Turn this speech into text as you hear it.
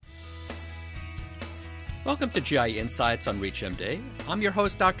Welcome to GI Insights on ReachMD. I'm your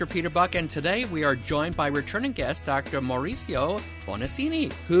host, Dr. Peter Buck, and today we are joined by returning guest, Dr. Maurizio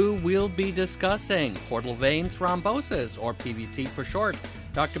Bonaccini, who will be discussing portal vein thrombosis, or PVT for short.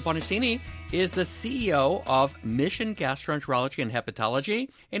 Dr. Bonaccini is the CEO of Mission Gastroenterology and Hepatology,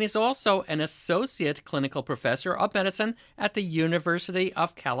 and is also an associate clinical professor of medicine at the University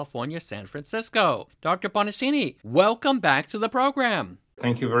of California, San Francisco. Dr. Bonaccini, welcome back to the program.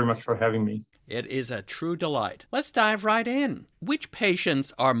 Thank you very much for having me. It is a true delight. Let's dive right in. Which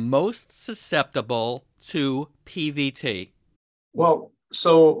patients are most susceptible to PVT? Well,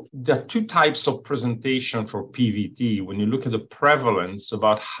 so there are two types of presentation for PVT. When you look at the prevalence,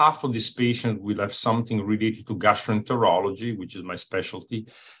 about half of these patients will have something related to gastroenterology, which is my specialty,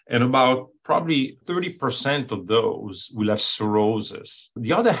 and about probably 30% of those will have cirrhosis.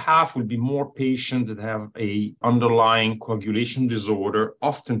 The other half will be more patients that have a underlying coagulation disorder,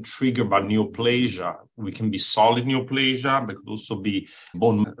 often triggered by neoplasia. We can be solid neoplasia, but could also be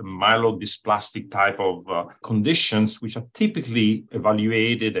bone myelodysplastic type of conditions, which are typically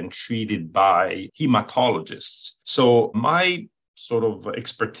evaluated and treated by hematologists. So my sort of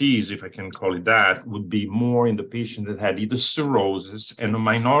expertise, if I can call it that, would be more in the patient that had either cirrhosis, and a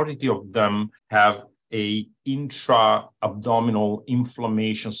minority of them have a intra-abdominal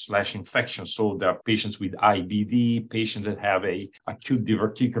inflammation/infection. So there are patients with IBD, patients that have a acute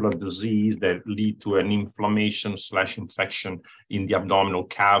diverticular disease that lead to an inflammation/infection in the abdominal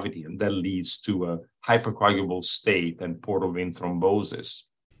cavity, and that leads to a hypercoagulable state and portal vein thrombosis.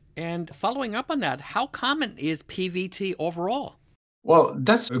 And following up on that, how common is PVT overall? Well,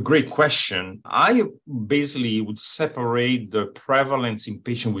 that's a great question. I basically would separate the prevalence in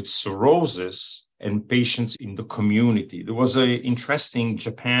patients with cirrhosis and patients in the community. There was an interesting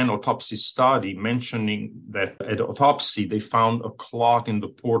Japan autopsy study mentioning that at autopsy, they found a clot in the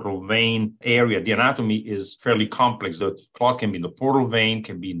portal vein area. The anatomy is fairly complex. The clot can be in the portal vein,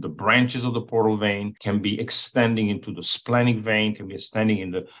 can be in the branches of the portal vein, can be extending into the splenic vein, can be extending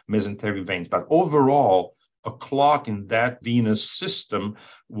in the mesenteric veins. But overall, a clot in that venous system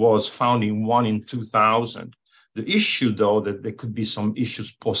was found in 1 in 2,000. The issue, though, that there could be some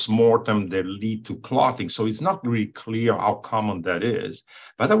issues post-mortem that lead to clotting. So it's not really clear how common that is.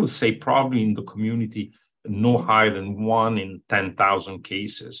 But I would say probably in the community, no higher than 1 in 10,000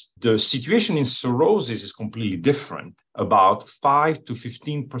 cases. The situation in cirrhosis is completely different. About 5 to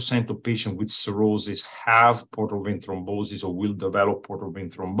 15% of patients with cirrhosis have portal vein thrombosis or will develop portal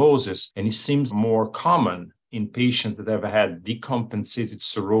vein thrombosis, and it seems more common in patients that have had decompensated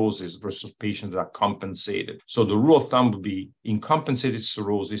cirrhosis versus patients that are compensated. So the rule of thumb would be in compensated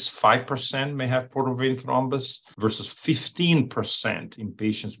cirrhosis, 5% may have portal vein thrombus versus 15% in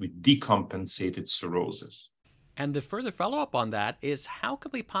patients with decompensated cirrhosis. And the further follow-up on that is, how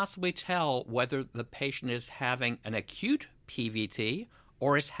can we possibly tell whether the patient is having an acute PVT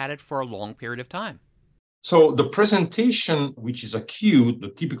or has had it for a long period of time? So the presentation, which is acute, the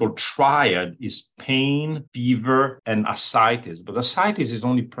typical triad is pain, fever, and ascites. But ascites is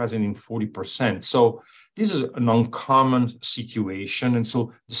only present in 40%. So this is an uncommon situation. And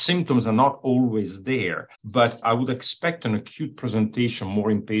so the symptoms are not always there. But I would expect an acute presentation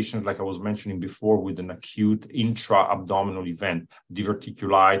more in patients, like I was mentioning before, with an acute intra-abdominal event,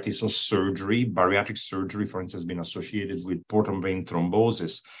 diverticulitis or surgery. Bariatric surgery, for instance, has been associated with portal vein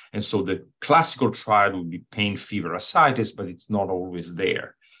thrombosis. And so the classical triad would be pain, fever, ascites, but it's not always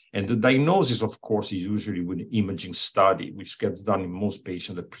there. And the diagnosis, of course, is usually with an imaging study, which gets done in most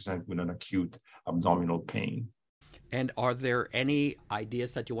patients that present with an acute abdominal pain. And are there any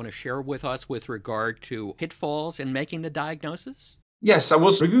ideas that you want to share with us with regard to pitfalls in making the diagnosis? Yes, I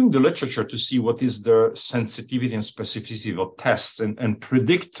was reviewing the literature to see what is the sensitivity and specificity of tests. And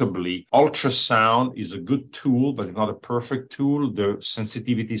predictably, ultrasound is a good tool, but it's not a perfect tool. The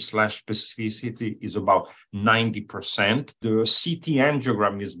sensitivity/specificity is about 90%. The CT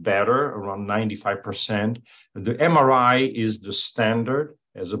angiogram is better, around 95%. The MRI is the standard,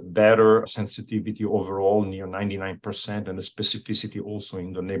 has a better sensitivity overall, near 99%, and a specificity also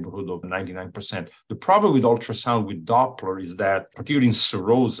in the neighborhood of 99%. The problem with ultrasound with Doppler is that, particularly in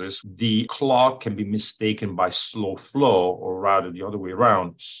cirrhosis, the clot can be mistaken by slow flow, or rather the other way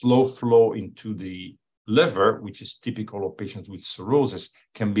around. Slow flow into the liver, which is typical of patients with cirrhosis,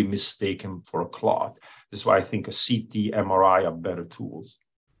 can be mistaken for a clot. That's why I think a CT, MRI are better tools.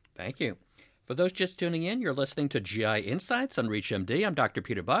 Thank you. For those just tuning in, you're listening to GI Insights on ReachMD. I'm Dr.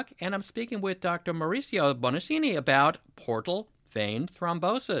 Peter Buck, and I'm speaking with Dr. Maurizio Bonaccini about portal vein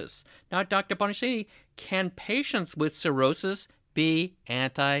thrombosis. Now, Dr. Bonaccini, can patients with cirrhosis be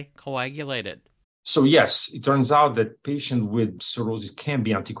anticoagulated? So yes, it turns out that patients with cirrhosis can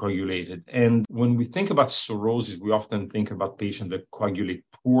be anticoagulated. And when we think about cirrhosis, we often think about patients that coagulate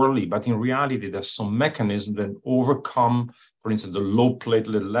poorly, but in reality, there's some mechanism that overcome, for instance, the low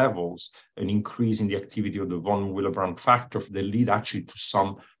platelet levels, an increase in the activity of the von Willebrand factor that lead actually to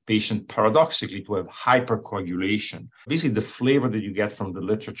some patient paradoxically to have hypercoagulation. Basically, the flavor that you get from the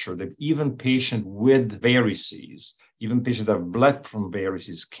literature that even patients with varices, even patients that have bled from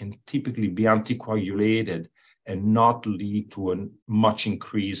varices can typically be anticoagulated and not lead to a much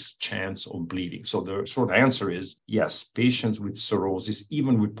increased chance of bleeding. So the short answer is yes, patients with cirrhosis,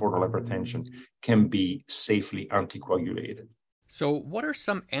 even with portal hypertension, can be safely anticoagulated. So what are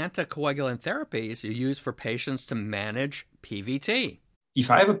some anticoagulant therapies you use for patients to manage PVT? If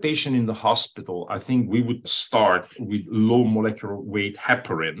I have a patient in the hospital, I think we would start with low molecular weight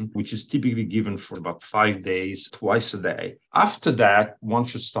heparin, which is typically given for about 5 days, twice a day. After that, one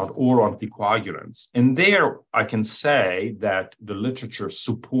should start oral anticoagulants. And there I can say that the literature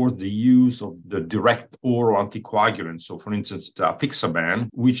supports the use of the direct oral anticoagulants. So for instance, apixaban,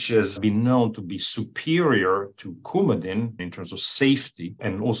 which has been known to be superior to Coumadin in terms of safety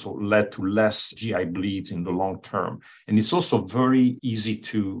and also led to less GI bleeds in the long term. And it's also very easy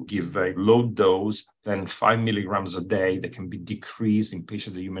to give a low dose, then 5 milligrams a day that can be decreased in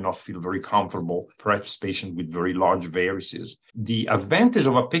patients that you may not feel very comfortable, perhaps patients with very large varices. The advantage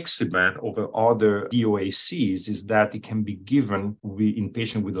of apixaban over other DOACs is that it can be given in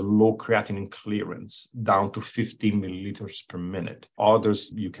patients with a low creatinine clearance, down to 15 milliliters per minute.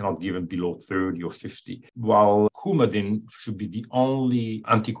 Others, you cannot give it below 30 or 50, while Coumadin should be the only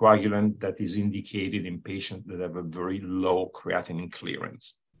anticoagulant that is indicated in patients that have a very low creatinine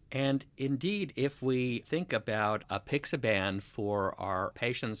clearance. And indeed, if we think about apixaban for our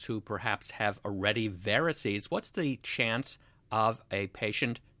patients who perhaps have already varices, what's the chance of a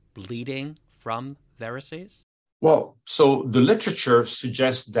patient bleeding from varices? Well, so the literature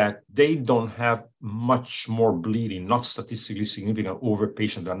suggests that they don't have much more bleeding, not statistically significant, over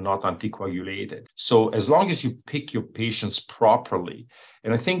patients that are not anticoagulated. So as long as you pick your patients properly,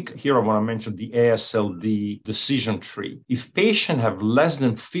 and I think here I want to mention the AASLD decision tree. If patients have less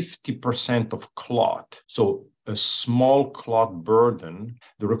than 50% of clot, so a small clot burden,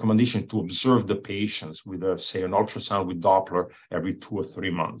 the recommendation to observe the patients with, say, an ultrasound with Doppler every 2 or 3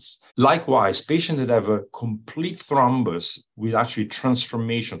 months. Likewise, patients that have a complete thrombus with actually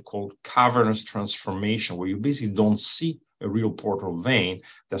transformation called cavernous transformation, where you basically don't see a real portal vein,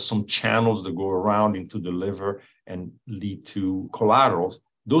 there's some channels that go around into the liver and lead to collaterals.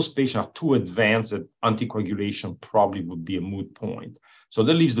 Those patients are too advanced that anticoagulation probably would be a moot point. So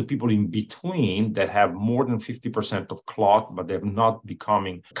that leaves the people in between that have more than 50% of clot, but they're not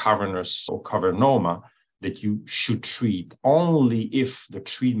becoming cavernous or cavernoma, that you should treat only if the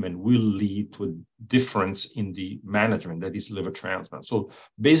treatment will lead to a difference in the management, that is liver transplant. So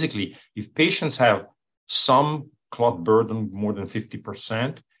basically, if patients have some clot burden more than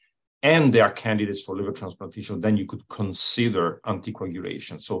 50%, and they are candidates for liver transplantation, then you could consider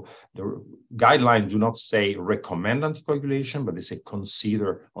anticoagulation. So the guidelines do not say recommend anticoagulation, but they say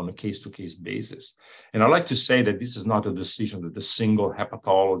consider on a case-to-case basis. And I like to say that this is not a decision that a single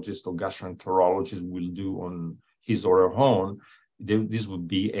hepatologist or gastroenterologist will do on his or her own. This would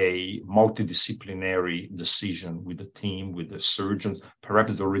be a multidisciplinary decision with the team, with the surgeons,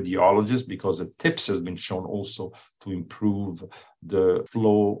 perhaps the radiologist, because the TIPS has been shown also to improve the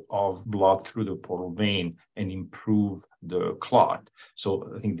flow of blood through the portal vein and improve the clot.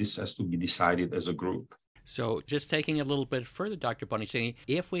 So I think this has to be decided as a group. So just taking it a little bit further, Dr. Bonaccini,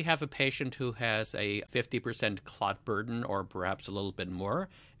 if we have a patient who has a 50% clot burden or perhaps a little bit more,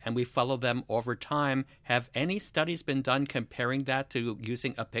 and we follow them over time, have any studies been done comparing that to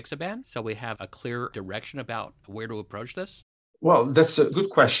using apixaban so we have a clear direction about where to approach this? Well, that's a good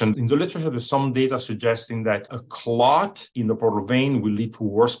question. In the literature, there's some data suggesting that a clot in the portal vein will lead to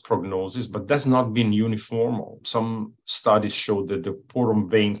worse prognosis, but that's not been uniform. Some studies show that the portal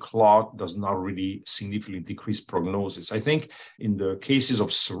vein clot does not really significantly decrease prognosis. I think in the cases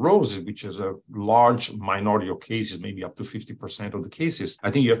of cirrhosis, which is a large minority of cases, maybe up to 50% of the cases, I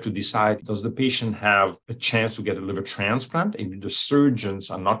think you have to decide, does the patient have a chance to get a liver transplant? And if the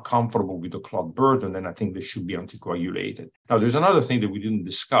surgeons are not comfortable with the clot burden, then I think they should be anticoagulated. Now, there's another thing that we didn't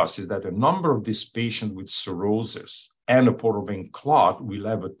discuss is that a number of these patients with cirrhosis and a portal vein clot will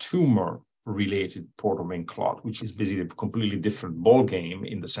have a tumor-related portal vein clot, which is basically a completely different ballgame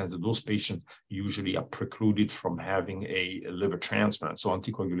in the sense that those patients usually are precluded from having a liver transplant. So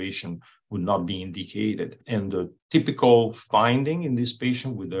anticoagulation would not be indicated. And the typical finding in this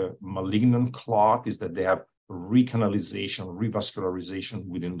patient with a malignant clot is that they have recanalization, revascularization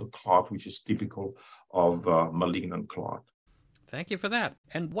within the clot, which is typical of malignant clot. Thank you for that.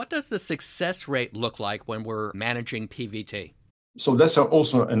 And what does the success rate look like when we're managing PVT? So that's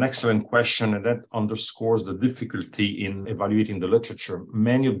also an excellent question, and that underscores the difficulty in evaluating the literature.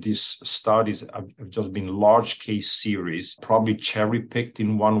 Many of these studies have just been large case series, probably cherry-picked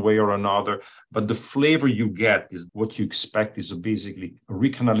in one way or another, but the flavor you get is what you expect is basically a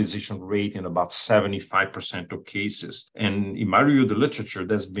recanalization rate in about 75% of cases. And in my review of the literature,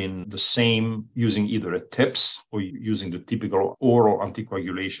 that's been the same using either a TIPS or using the typical oral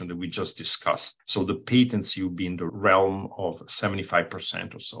anticoagulation that we just discussed. So the patency would be in the realm of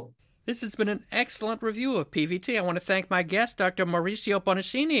 75% or so. This has been an excellent review of PVT. I want to thank my guest, Dr. Maurizio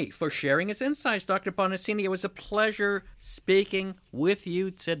Bonaccini, for sharing his insights. Dr. Bonaccini, it was a pleasure speaking with you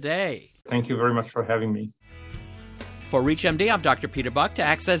today. Thank you very much for having me. For ReachMD, I'm Dr. Peter Buck. To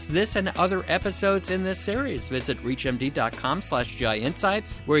access this and other episodes in this series, visit reachmd.com/GI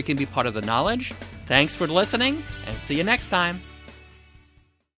Insights, where you can be part of the knowledge. Thanks for listening, and see you next time.